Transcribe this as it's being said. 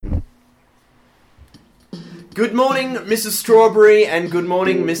Good morning, Mrs. Strawberry, and good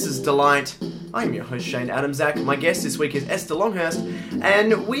morning, Mrs. Delight. I'm your host, Shane Adamsack. My guest this week is Esther Longhurst,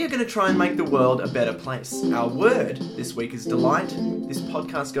 and we are going to try and make the world a better place. Our word this week is delight. This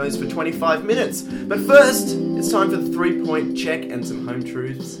podcast goes for 25 minutes. But first, it's time for the 3-point check and some home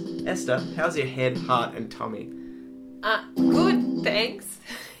truths. Esther, how's your head, heart, and tummy? Good, thanks.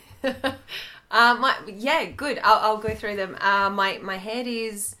 Good. I'll go through them. My head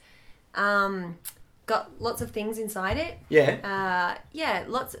is got lots of things inside it. Yeah.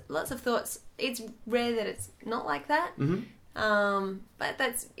 Lots of thoughts. It's rare that it's not like that. Mm-hmm. But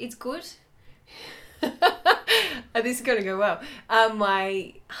it's good. This is gonna go well.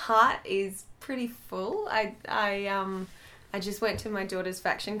 My heart is pretty full. I just went to my daughter's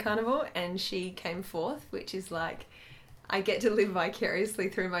faction carnival and she came fourth, which is like I get to live vicariously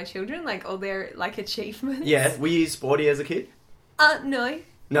through my children, like all their like achievements. Yeah. Were you sporty as a kid? No.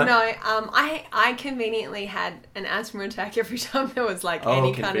 No. I conveniently had an asthma attack every time there was like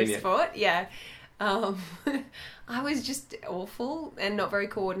any kind of sport. Yeah. I was just awful and not very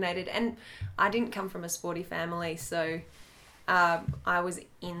coordinated, and I didn't come from a sporty family, so I was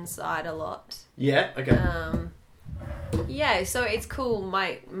inside a lot. Yeah. Okay. Yeah, so it's cool.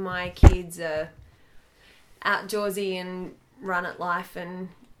 My kids are outdoorsy and run at life, and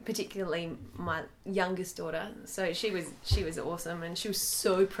particularly my youngest daughter. So she was awesome, and she was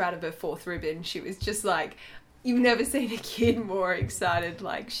so proud of her fourth ribbon. She was just like, you've never seen a kid more excited.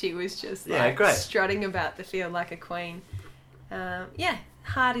 Like she was just like great. strutting about the field like a queen.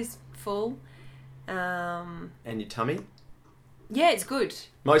 Heart is full. And your tummy? Yeah, it's good.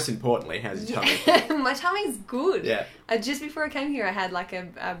 Most importantly, how's your tummy? My tummy's good. Yeah. Just before I came here, I had like a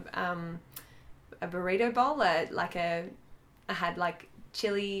burrito bowl. I had like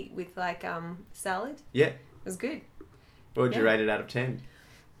chili with like salad. Yeah. It was good. What would you rate it out of 10?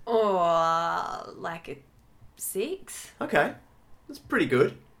 Oh, like a 6. Okay. That's pretty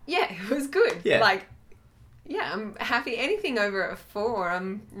good. Yeah, it was good. Yeah. I'm happy. Anything over a 4,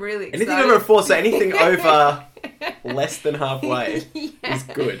 I'm really excited. Anything over a 4, so anything over less than halfway is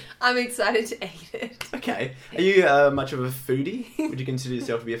good. I'm excited to eat it. Okay. Are you much of a foodie? Would you consider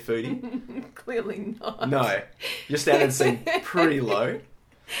yourself to be a foodie? Clearly not. No. Your standards seem pretty low.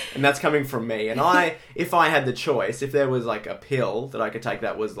 And that's coming from me. And if I had the choice, if there was like a pill that I could take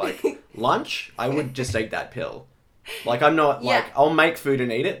that was like lunch, I would just eat that pill. Like I'm not like, I'll make food and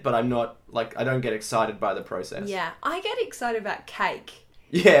eat it, but I'm not like, I don't get excited by the process. Yeah. I get excited about cake.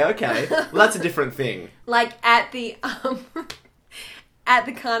 Yeah, okay. Well, that's a different thing. Like at the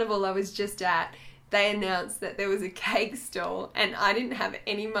carnival I was just at, they announced that there was a cake stall and I didn't have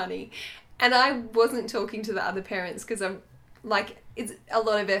any money. And I wasn't talking to the other parents because I'm like, it's a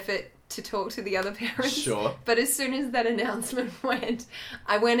lot of effort to talk to the other parents. Sure. But as soon as that announcement went,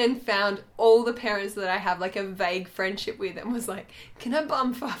 I went and found all the parents that I have like a vague friendship with and was like, can I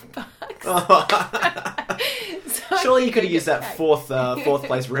bum $5? So surely you could have used that fourth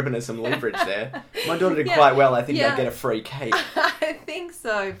place ribbon as some leverage there. My daughter did quite well. I think I'd get a free cake. I think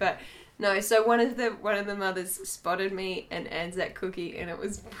so, but no. So one of the mothers spotted me an Anzac cookie, and it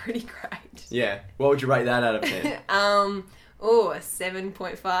was pretty great. Yeah. What would you rate that out of 10? A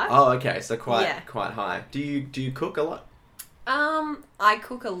 7.5. Oh, okay. So quite high. Do you cook a lot? I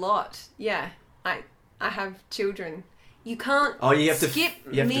cook a lot. Yeah. I have children. You can't you have skip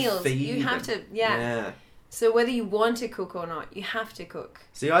meals. You have to, yeah. So whether you want to cook or not, you have to cook.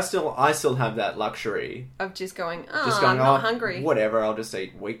 See, I still have that luxury of just going, I'm not hungry. Whatever, I'll just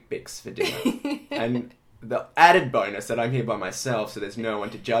eat Wheat Bix for dinner. And the added bonus that I'm here by myself, so there's no one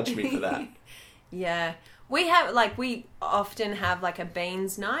to judge me for that. Yeah. We often have like a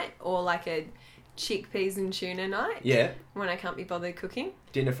beans night or like a chickpeas and tuna night. Yeah. When I can't be bothered cooking.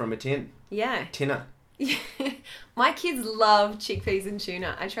 Dinner from a tin. Yeah. Tinner. My kids love chickpeas and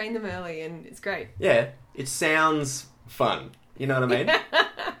tuna. I train them early and it's great. Yeah. It sounds fun. You know what I mean?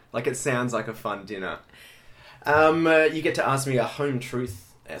 Like it sounds like a fun dinner. You get to ask me a home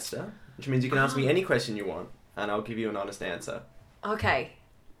truth, Esther, which means you can ask me any question you want and I'll give you an honest answer. Okay.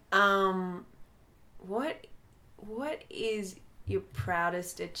 What is your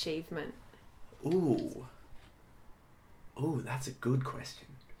proudest achievement? Ooh, that's a good question.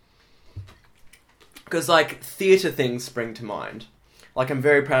 Because, like, theatre things spring to mind. Like, I'm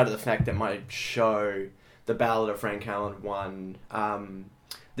very proud of the fact that my show, The Ballad of Frank Allen, won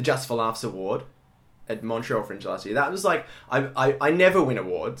the Just for Laughs award at Montreal Fringe last year. That was, like, I never win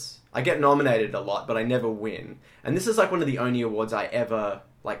awards. I get nominated a lot, but I never win. And this is, like, one of the only awards I ever,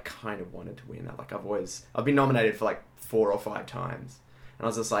 like, kind of wanted to win. Like, I've been nominated for, like, 4 or 5 times. And I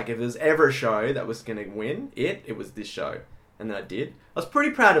was just like, if there's ever a show that was going to win it was this show. And then I did. I was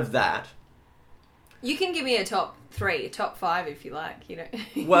pretty proud of that. You can give me a top 3, a top 5 if you like,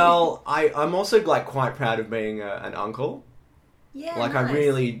 Well, I'm also like quite proud of being an uncle. Yeah, Like nice.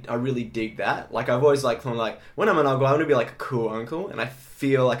 I really dig that. Like I've always like thought like when I'm an uncle, I want to be like a cool uncle, and I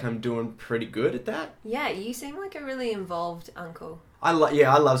feel like I'm doing pretty good at that. Yeah, you seem like a really involved uncle. I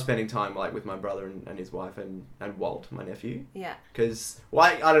love spending time like with my brother and his wife and Walt, my nephew. Yeah. Because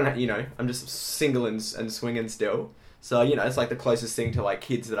I don't know, I'm just single and swinging still. So it's like the closest thing to like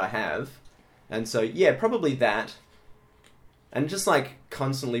kids that I have, and so yeah, probably that. And just like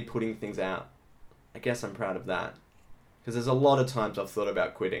constantly putting things out. I guess I'm proud of that. Because there's a lot of times I've thought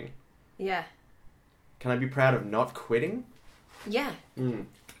about quitting. Yeah. Can I be proud of not quitting? Yeah.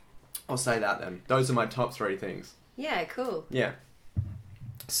 I'll say that then. Those are my top 3 things. Yeah, cool. Yeah.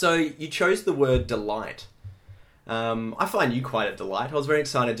 So you chose the word delight. I find you quite a delight. I was very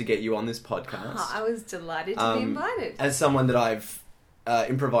excited to get you on this podcast. Oh, I was delighted to be invited. As someone that I've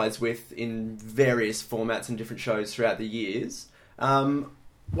improvised with in various formats and different shows throughout the years.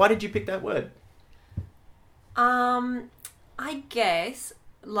 Why did you pick that word? I guess,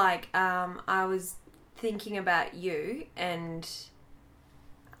 I was thinking about you, and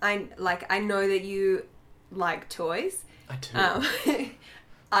I know that you like toys. I do.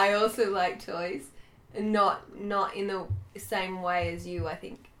 I also like toys, not in the same way as you, I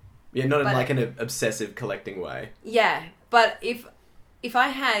think. Yeah, not in like an obsessive collecting way. Yeah, but if I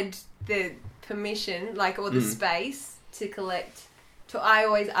had the permission, or the space to collect,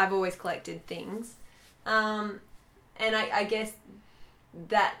 I've always collected things. And I guess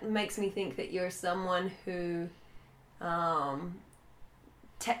that makes me think that you're someone who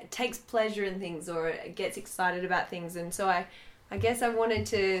takes pleasure in things or gets excited about things. And so I guess I wanted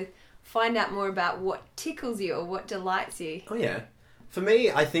to find out more about what tickles you or what delights you. Oh, yeah. For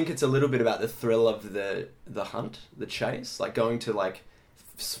me, I think it's a little bit about the thrill of the hunt, the chase. Like going to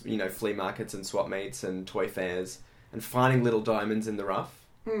flea markets and swap meets and toy fairs and finding little diamonds in the rough.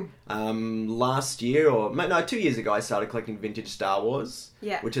 Last year, 2 years ago, I started collecting vintage Star Wars.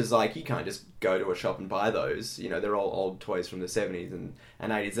 Yeah. Which is like, you can't just go to a shop and buy those. They're all old toys from the 70s and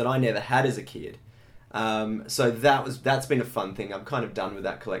 80s that I never had as a kid. So that's been a fun thing. I'm kind of done with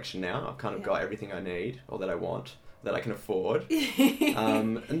that collection now. I've kind of got everything I need, or that I want, that I can afford.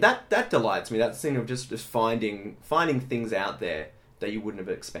 And that delights me. That thing of just finding things out there that you wouldn't have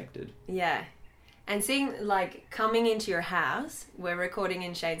expected. Yeah. And seeing, coming into your house, we're recording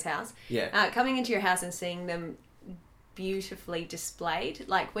in Shane's house. Yeah. Coming into your house and seeing them beautifully displayed,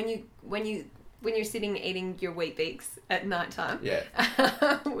 when you're sitting eating your Wheat Bix at night time. Yeah.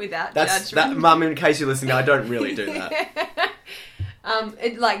 Without judgment. judgment. Mum, in case you're listening, I don't really do that.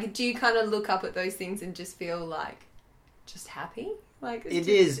 Do you kind of look up at those things and just feel just happy?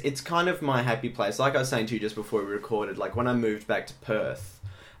 It's kind of my happy place. Like I was saying to you just before we recorded, when I moved back to Perth,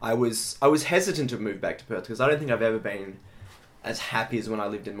 I was hesitant to move back to Perth because I don't think I've ever been as happy as when I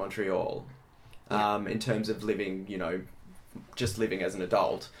lived in Montreal. In terms of living, just living as an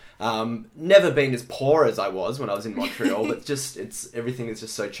adult. Never been as poor as I was when I was in Montreal, but everything is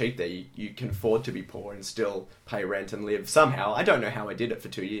just so cheap there. You can afford to be poor and still pay rent and live somehow. I don't know how I did it for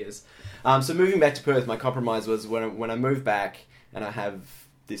 2 years. So moving back to Perth, my compromise was when I move back and I have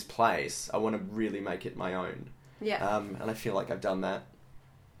this place, I want to really make it my own. Yeah. And I feel like I've done that.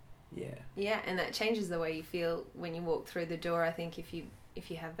 Yeah. Yeah, and that changes the way you feel when you walk through the door, I think, if you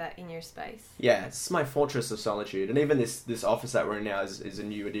have that in your space. Yeah, it's my fortress of solitude. And even this office that we're in now is a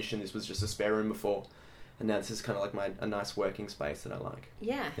new addition. This was just a spare room before. And now this is kind of like a nice working space that I like.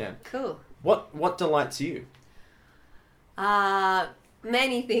 Yeah. Yeah. Cool. What delights you?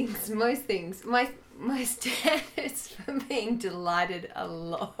 Many things, most things. My standards for being delighted are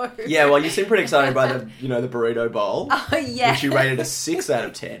low. Yeah, well, you seem pretty excited by the burrito bowl. Oh, yeah. Which you rated a 6 out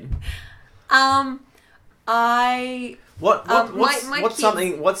of 10. Let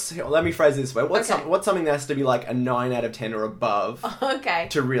me phrase it this way. What's something that has to be like a 9 out of 10 or above? Okay.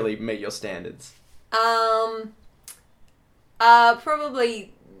 To really meet your standards?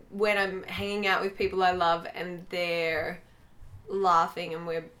 Probably when I'm hanging out with people I love and they're laughing and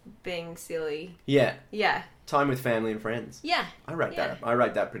we're being silly. Yeah. Yeah. Time with family and friends. Yeah. I rate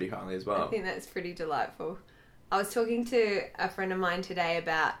that pretty highly as well. I think that's pretty delightful. I was talking to a friend of mine today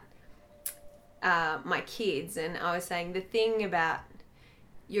about my kids, and I was saying the thing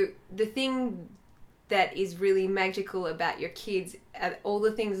that is really magical about your kids are all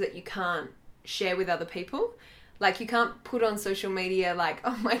the things that you can't share with other people. You can't put on social media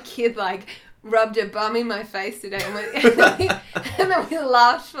oh, my kid rubbed a bum in my face today and then we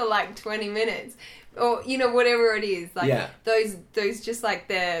laughed for 20 minutes or whatever it is. Those just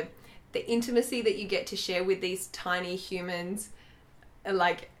the intimacy that you get to share with these tiny humans,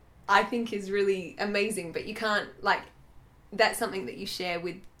 I think is really amazing, but you can't, like, that's something that you share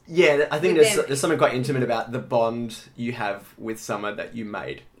with. Yeah, I think With them. there's something quite intimate about the bond you have with someone that you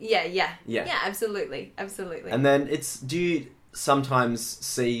made. Yeah, absolutely. And then do you sometimes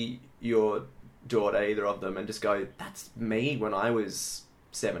see your daughter, either of them, and just go, that's me when I was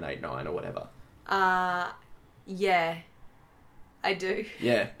 7, 8, 9 or whatever? Yeah, I do.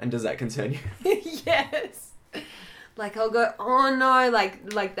 Yeah, and does that concern you? Yes. Like, I'll go, oh no,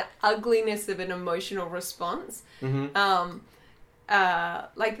 like the ugliness of an emotional response. Mm-hmm.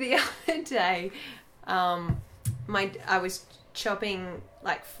 Like the other day, I was chopping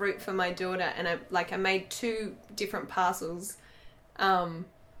like fruit for my daughter, and I made 2 different parcels, and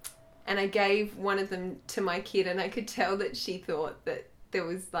I gave one of them to my kid, and I could tell that she thought that there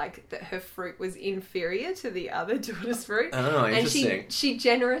was like that her fruit was inferior to the other daughter's fruit. Oh, interesting. And she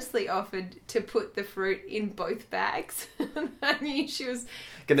generously offered to put the fruit in both bags. I knew she was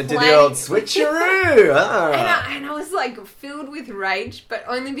gonna do the old switcheroo. And I was like filled with rage, but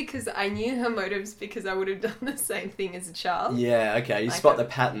only because I knew her motives, because I would have done the same thing as a child. Yeah, okay. You spot the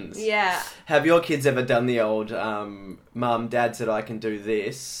patterns. Yeah. Have your kids ever done the old, Mum, Dad said I can do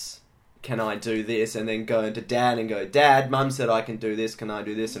this, can I do this? And then go into Dad and go, Dad, Mum said I can do this, can I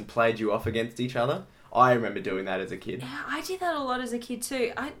do this? And played you off against each other? I remember doing that as a kid. Yeah, I did that a lot as a kid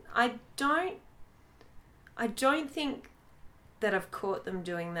too. I don't think that I've caught them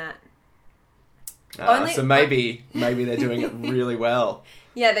doing that. So maybe they're doing it really well.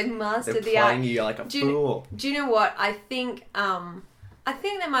 Yeah, they've mastered they're the art. playing you like a fool. Do you know what? I think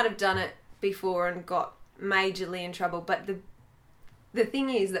they might have done it before and got majorly in trouble, but the thing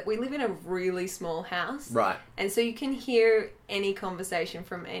is that we live in a really small house. Right. And so you can hear any conversation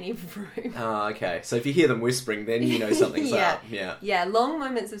from any room. Oh, okay. So if you hear them whispering, then you know something's up. Yeah. Yeah, long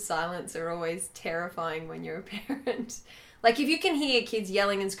moments of silence are always terrifying when you're a parent. Like, if you can hear kids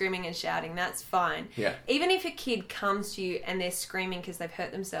yelling and screaming and shouting, that's fine. Yeah. Even if a kid comes to you and they're screaming because they've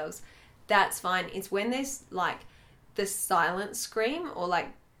hurt themselves, that's fine. It's when there's, like, the silent scream, or,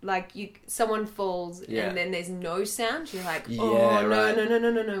 someone falls and then there's no sound. You're like, oh,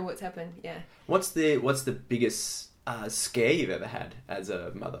 no, what's happened? Yeah. What's the biggest scare you've ever had as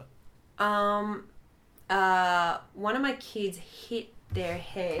a mother? One of my kids hit their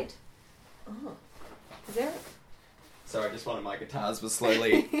head. Oh, is there... Sorry, just one of my guitars was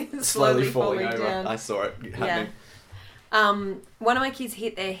slowly falling over. Down. I saw it happening. Yeah. One of my kids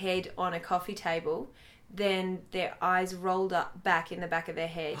hit their head on a coffee table. Then their eyes rolled back in the back of their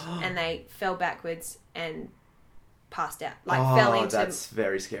head, and they fell backwards and passed out. That's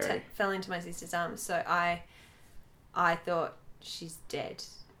very scary. Fell into my sister's arms. So I thought, she's dead.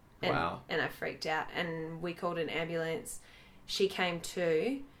 And, wow. And I freaked out, and we called an ambulance. She came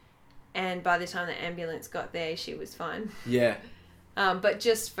to. And by the time the ambulance got there, she was fine. Yeah. But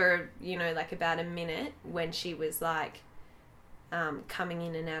just for, about a minute, when she was coming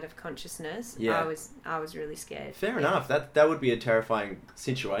in and out of consciousness, I was really scared. Fair enough. That would be a terrifying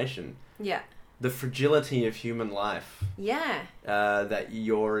situation. Yeah. The fragility of human life. Yeah. That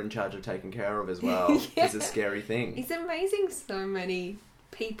you're in charge of taking care of as well is a scary thing. It's amazing so many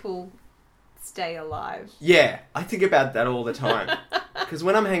people stay alive. Yeah, I think about that all the time. Because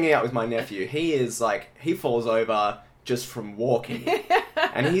when I'm hanging out with my nephew, he falls over just from walking.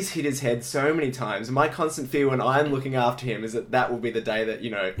 And he's hit his head so many times. And my constant fear when I'm looking after him is that will be the day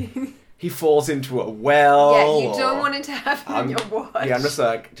that, he falls into a well. Yeah, you don't want it to happen on your watch. Yeah, I'm just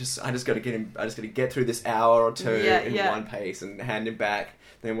I just got to get him, I just got to get through this hour or two in one pace and hand him back.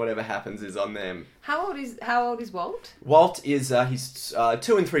 Then whatever happens is on them. How old is Walt? Walt is he's 2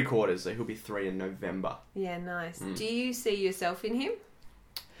 3/4, so he'll be 3 in November. Yeah, nice. Do you see yourself in him?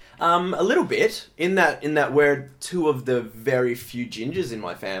 A little bit in that we're 2 of the very few gingers in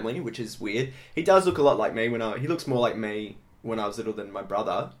my family, which is weird. He does look a lot like me he looks more like me when I was little than my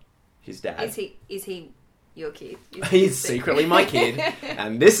brother, his dad. Is he your kid? He's secretly my kid,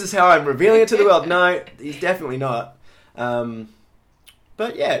 and this is how I'm revealing it to the world. No, he's definitely not.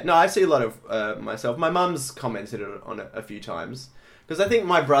 But yeah, no, I see a lot of myself. My mum's commented on it a few times. Because I think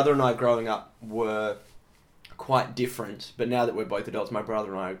my brother and I growing up were quite different. But now that we're both adults, my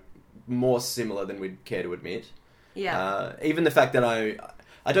brother and I are more similar than we'd care to admit. Yeah. Even the fact that I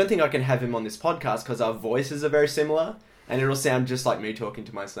don't think I can have him on this podcast because our voices are very similar. And it'll sound just like me talking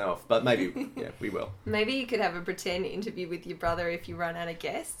to myself. But maybe, we will. Maybe you could have a pretend interview with your brother if you run out of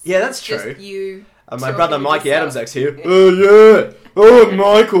guests. Yeah, that's true. Just you my brother Mikey yourself. Adamsak's here. Oh, yeah. Oh,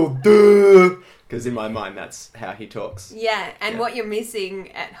 Michael. Duh. Because in my mind, that's how he talks. Yeah, and Yeah. what you're missing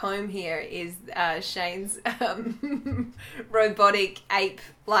at home here is Shane's robotic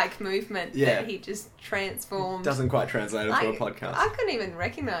ape-like movement Yeah. that he just transformed. Doesn't quite translate into a podcast. I couldn't even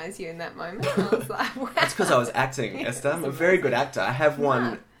recognise you in that moment. I was like, wow. That's because I was acting, Esther. I'm a very good actor. I have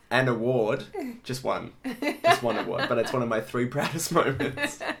won an award. Just one. Just one award. But it's one of my 3 proudest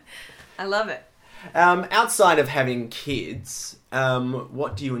moments. I love it. Outside of having kids,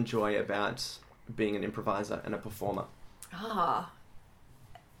 what do you enjoy about being an improviser and a performer?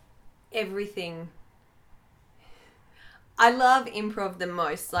 Everything. I love improv the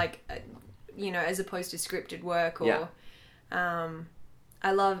most, like, as opposed to scripted work or... Yeah.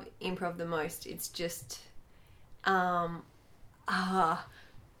 I love improv the most. It's just... I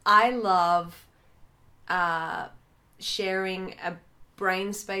love sharing a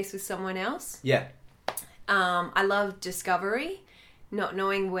brain space with someone else. Yeah. I love discovery, not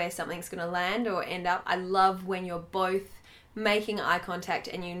knowing where something's going to land or end up. I love when you're both making eye contact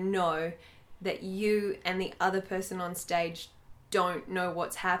and you know that you and the other person on stage don't know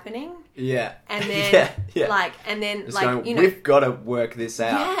what's happening. Yeah. And then, Just going, we've got to work this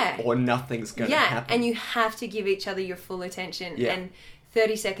out or nothing's going to happen. And you have to give each other your full attention. Yeah. And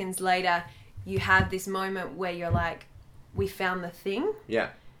 30 seconds later, you have this moment where you're like, we found the thing. Yeah.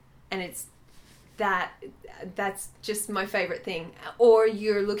 And it's that's just my favourite thing. Or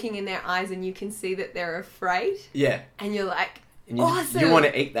you're looking in their eyes and you can see that they're afraid. Yeah. And you're like, and awesome. You want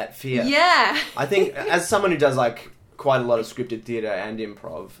to eat that fear. Yeah. I think as someone who does like quite a lot of scripted theatre and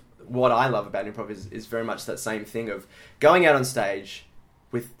improv, what I love about improv is very much that same thing of going out on stage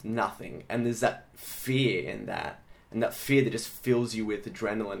with nothing. And there's that fear in that. And that fear that just fills you with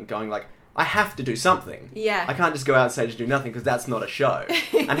adrenaline going like, I have to do something. Yeah. I can't just go out on stage and do nothing because that's not a show.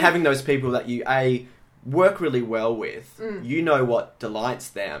 And having those people that you, work really well with, you know what delights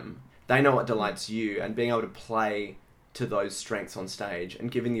them, they know what delights you, and being able to play to those strengths on stage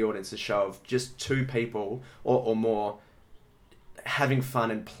and giving the audience a show of just 2 people or more having fun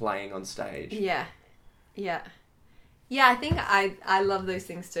and playing on stage. Yeah. Yeah. Yeah, I think I love those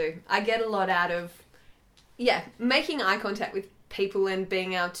things too. I get a lot out of, making eye contact with people and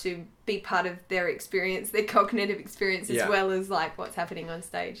being able to be part of their experience, their cognitive experience, as well as like what's happening on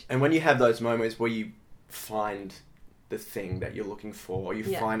stage. And when you have those moments where you find the thing that you're looking for, or you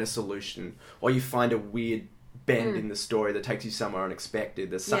find a solution, or you find a weird bend in the story that takes you somewhere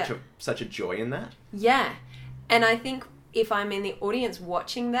unexpected, there's such a joy in that. Yeah. And I think if I'm in the audience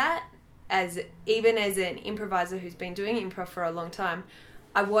watching that, even as an improviser who's been doing improv for a long time,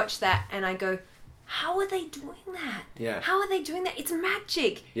 I watch that and I go, how are they doing that? Yeah. How are they doing that? It's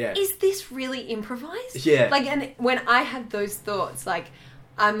magic. Yeah. Is this really improvised? Yeah. Like, and when I have those thoughts, like,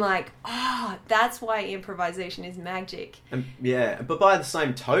 I'm like, that's why improvisation is magic. And but by the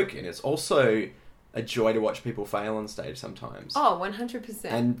same token, it's also a joy to watch people fail on stage sometimes. Oh, 100%.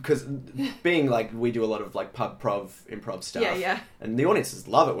 And because being like, we do a lot of like pub improv stuff. Yeah. And the audiences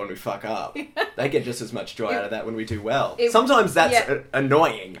love it when we fuck up. They get just as much joy out of that when we do well. It- Sometimes that's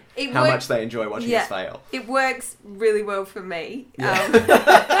annoying how works- much they enjoy watching us fail. It works really well for me.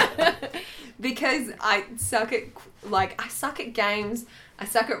 Yeah. Because I suck at games. I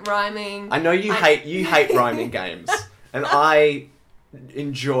suck at rhyming. I know you hate rhyming games. And I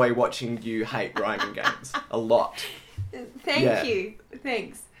enjoy watching you hate rhyming games a lot. Thank you.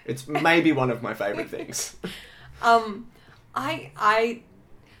 Thanks. It's maybe one of my favourite things. I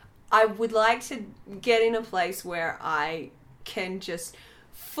would like to get in a place where I can just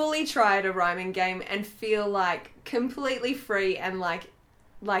fully try at a rhyming game and feel like completely free and like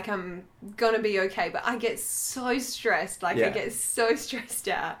I'm gonna be okay. But I get so stressed. I get so stressed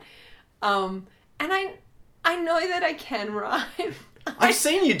out. And I know that I can rhyme. I've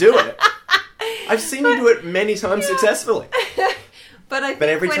seen you do it. I've seen you do it many times successfully. But I think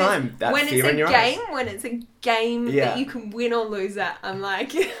every time, that fear in your eyes. When it's a game that you can win or lose at, I'm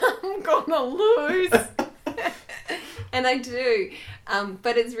like, I'm gonna lose. And I do.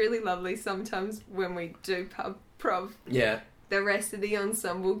 But it's really lovely sometimes when we do pub prov. Yeah. The rest of the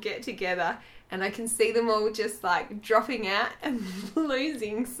ensemble get together and I can see them all just like dropping out and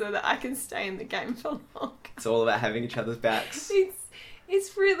losing so that I can stay in the game for long. It's all about having each other's backs.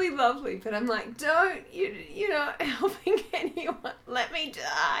 It's really lovely, but I'm like, don't, you're not helping anyone. Let me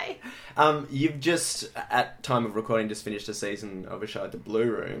die. You've just, at time of recording, just finished a season of a show at the Blue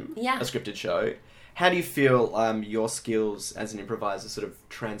Room. Yeah. A scripted show. How do you feel your skills as an improviser sort of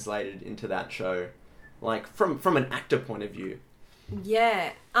translated into that show? Like, from an actor point of view?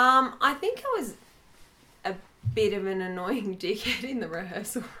 Yeah. I think I was a bit of an annoying dickhead in the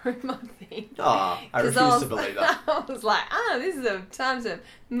rehearsal room, I think. Ah, I refuse to believe that. I was like, this is a time to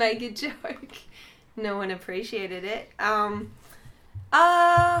make a joke. No one appreciated it. I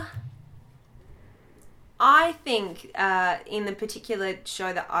think in the particular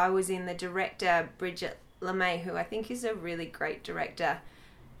show that I was in, the director, Bridget LeMay, who I think is a really great director,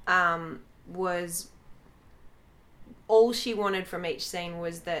 was... all she wanted from each scene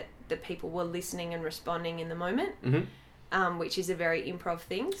was that the people were listening and responding in the moment, which is a very improv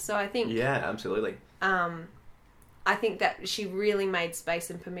thing. So I think... yeah, absolutely. I think that she really made space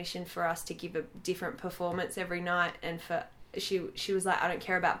and permission for us to give a different performance every night, and for she was like, I don't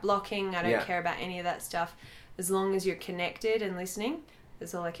care about blocking, I don't care about any of that stuff, as long as you're connected and listening,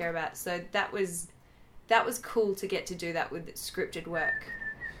 that's all I care about. So that was cool to get to do that with scripted work.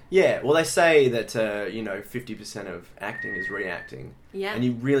 Yeah, well, they say that 50% of acting is reacting. Yeah. And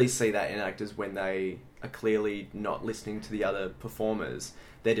you really see that in actors when they are clearly not listening to the other performers.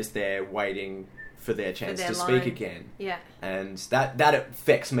 They're just there waiting for their chance to speak again. Yeah. And that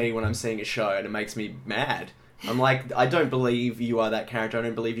affects me when I'm seeing a show, and it makes me mad. I'm like, I don't believe you are that character. I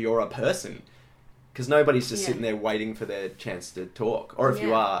don't believe you're a person. Because nobody's just sitting there waiting for their chance to talk. Or if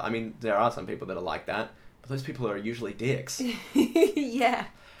you are, I mean, there are some people that are like that. But those people are usually dicks. Yeah.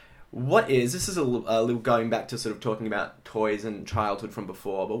 This is a little going back to sort of talking about toys and childhood from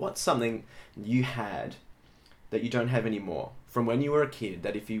before, but what's something you had that you don't have anymore from when you were a kid,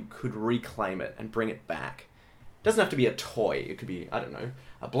 that if you could reclaim it and bring it back? It doesn't have to be a toy. It could be, I don't know,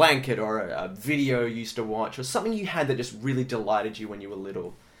 a blanket or a video you used to watch, or something you had that just really delighted you when you were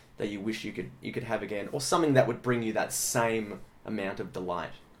little that you wish you could have again, or something that would bring you that same amount of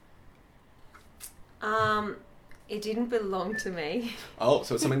delight. It didn't belong to me. Oh,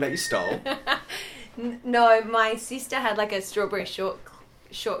 so it's something that you stole. No, my sister had like a strawberry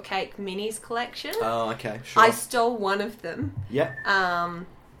shortcake minis collection. Oh, okay, sure. I stole one of them. Yeah.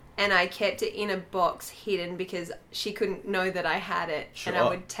 And I kept it in a box hidden because she couldn't know that I had it. Sure. And I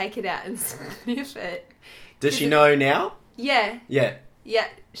would take it out and sniff it. Does she know now? Yeah. Yeah. Yeah,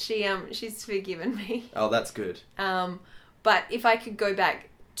 she's forgiven me. Oh, that's good. But if I could go back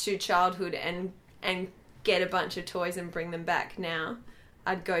to childhood and get a bunch of toys and bring them back now,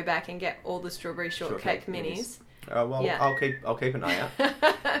 I'd go back and get all the strawberry shortcake minis. Oh, well, yeah. I'll keep an eye out.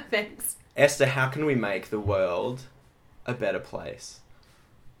 Thanks. Esther, how can we make the world a better place?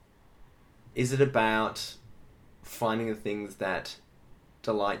 Is it about finding the things that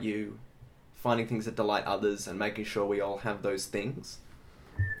delight you, finding things that delight others, and making sure we all have those things?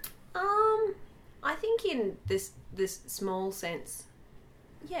 I think in this small sense,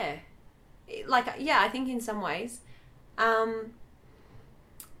 yeah. I think in some ways,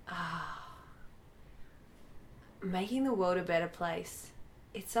 making the world a better place,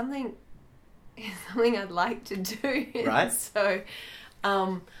 it's something I'd like to do. Right. So,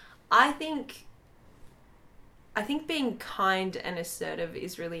 I think being kind and assertive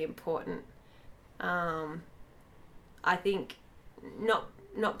is really important. I think not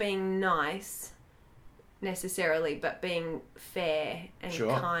being nice necessarily, but being fair and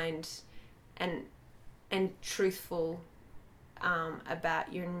kind and truthful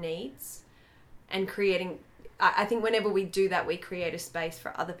about your needs, and creating... I think whenever we do that, we create a space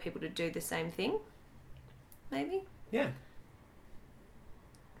for other people to do the same thing. Maybe? Yeah.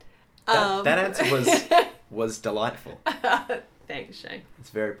 That answer was delightful. Thanks, Shane.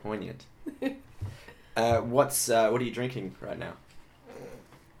 It's very poignant. What are you drinking right now?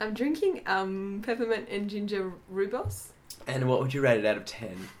 I'm drinking peppermint and ginger rooibos. And what would you rate it out of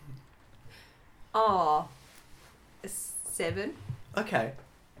 10? Oh, a 7. Okay.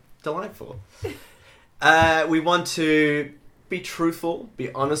 Delightful. We want to be truthful,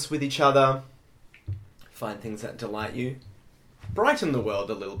 be honest with each other, find things that delight you, brighten the world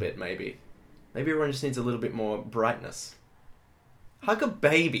a little bit, maybe. Maybe everyone just needs a little bit more brightness. Hug a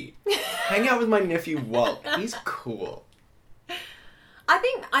baby. Hang out with my nephew Walt. He's cool.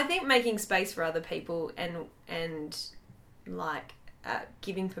 I think making space for other people and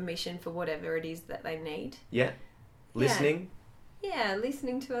giving permission for whatever it is that they need. Yeah. Listening. Yeah,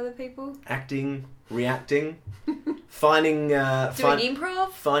 listening to other people. Acting, reacting, finding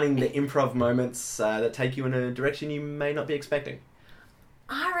improv. Finding the improv moments that take you in a direction you may not be expecting.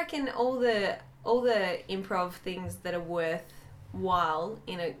 I reckon all the improv things that are worthwhile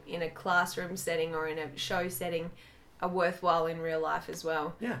in a classroom setting or in a show setting are worthwhile in real life as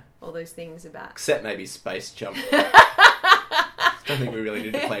well. Yeah. All those things about... Except maybe Space Jump. I don't think we really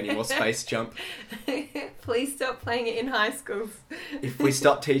need to play any more Space Jump. Please stop playing it in high schools. If we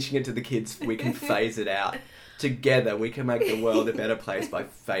stop teaching it to the kids, we can phase it out. Together, we can make the world a better place by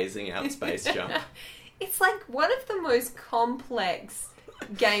phasing out Space Jump. It's like one of the most complex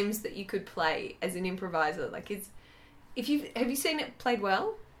games that you could play as an improviser. Like have you seen it played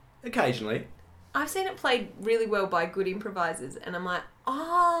well? Occasionally. I've seen it played really well by good improvisers, and I'm like,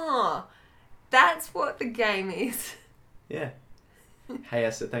 oh, that's what the game is. Yeah. Hey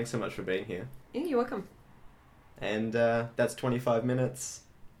Esther, thanks so much for being here. Yeah, you're welcome. And that's 25 minutes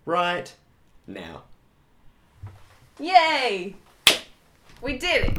right now. Yay! We did it!